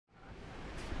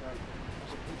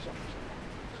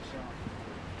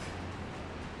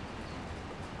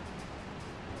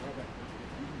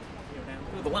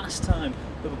last time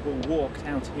Liverpool walked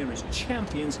out here as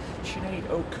champions, Sinead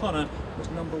O'Connor was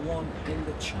 #1 in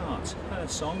the charts. Her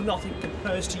song, Nothing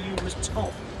Compares to You, was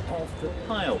top of the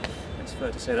pile. It's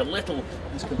fair to say that little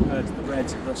has compared to the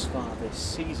Reds thus far this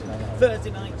season.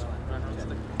 Thursday night.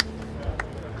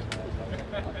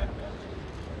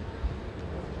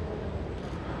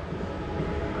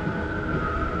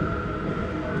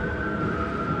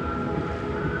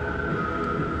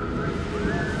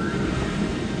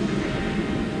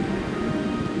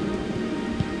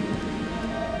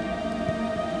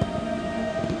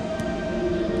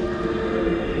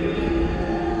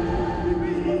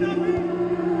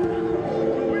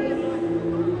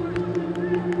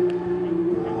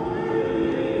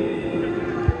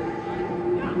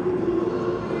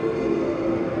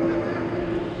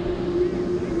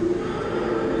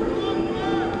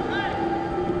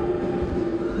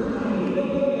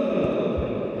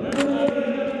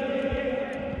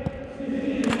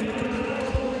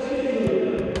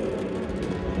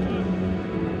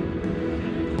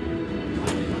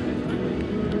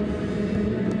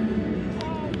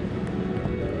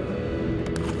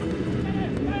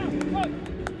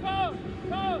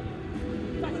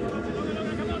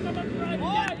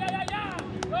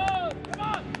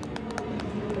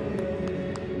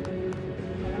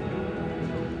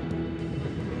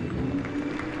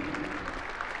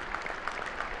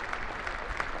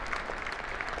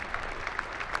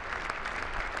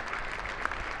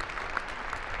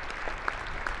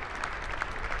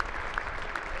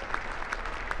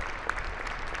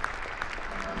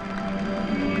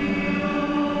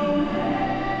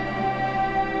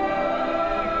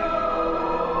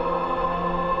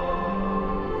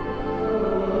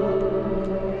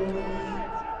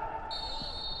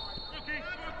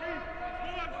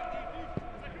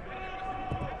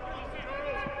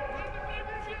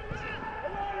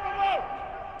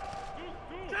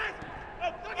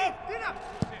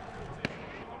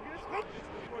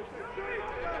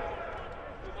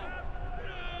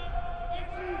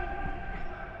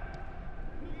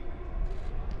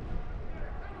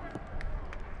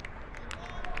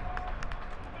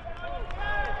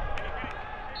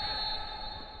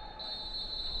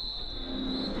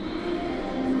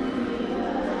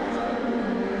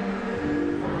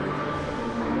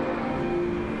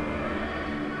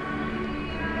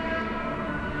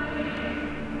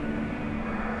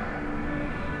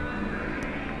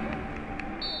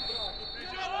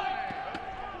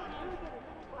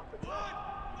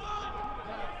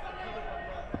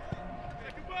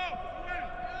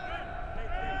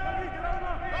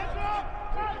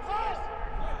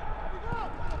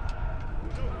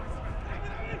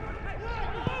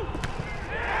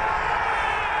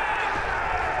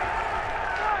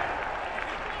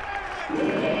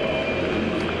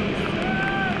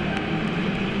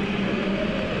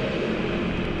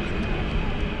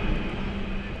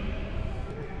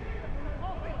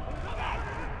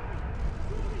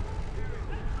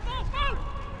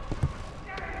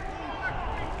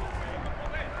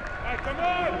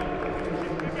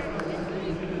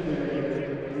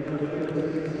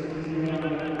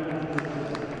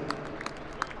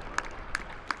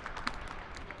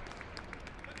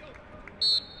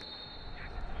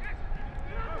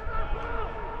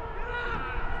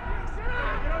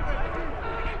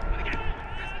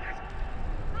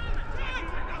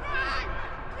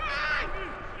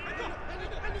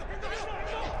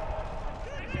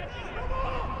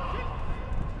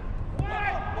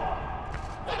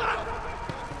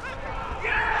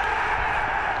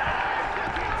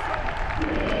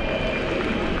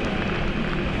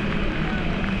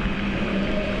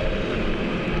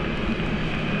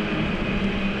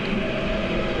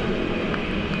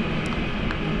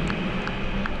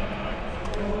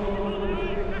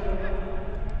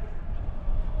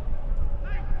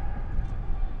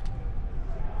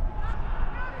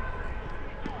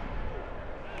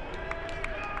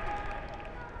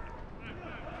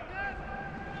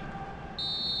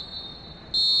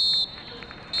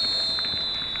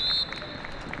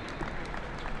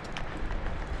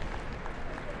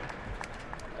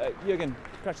 Jürgen,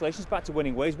 congratulations, back to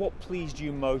winning ways. What pleased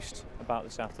you most about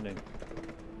this afternoon?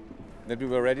 That we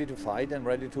were ready to fight and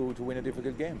ready to win a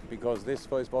difficult game, because this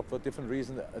was for different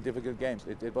reasons a difficult game.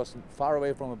 It was far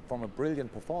away from a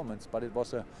brilliant performance, but it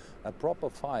was a proper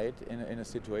fight in a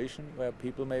situation where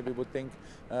people maybe would think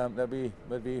that we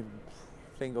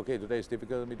think, okay, today is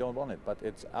difficult and we don't want it, but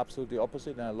it's absolutely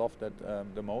opposite, and I love that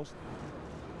the most.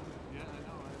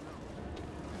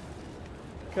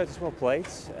 Curtis, well played.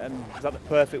 Was that the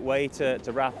perfect way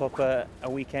to wrap up a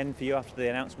weekend for you after the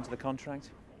announcement of the contract?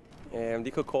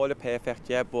 They could call it perfect,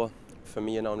 yeah, but for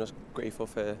me, I'm just grateful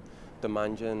for the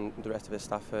manager and the rest of his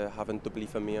staff for having the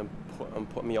belief in me and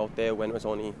putting me out there when it was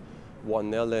only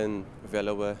 1-0 and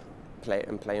Villa were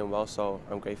playing well, so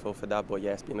I'm grateful for that. But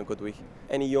yeah, it's been a good week.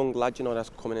 Any young lad, you know, that's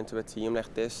coming into a team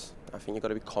like this, I think you've got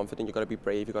to be confident, you've got to be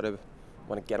brave, you've got to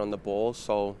want to get on the ball,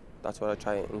 so that's what I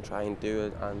try and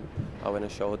do, and I win a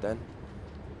show then.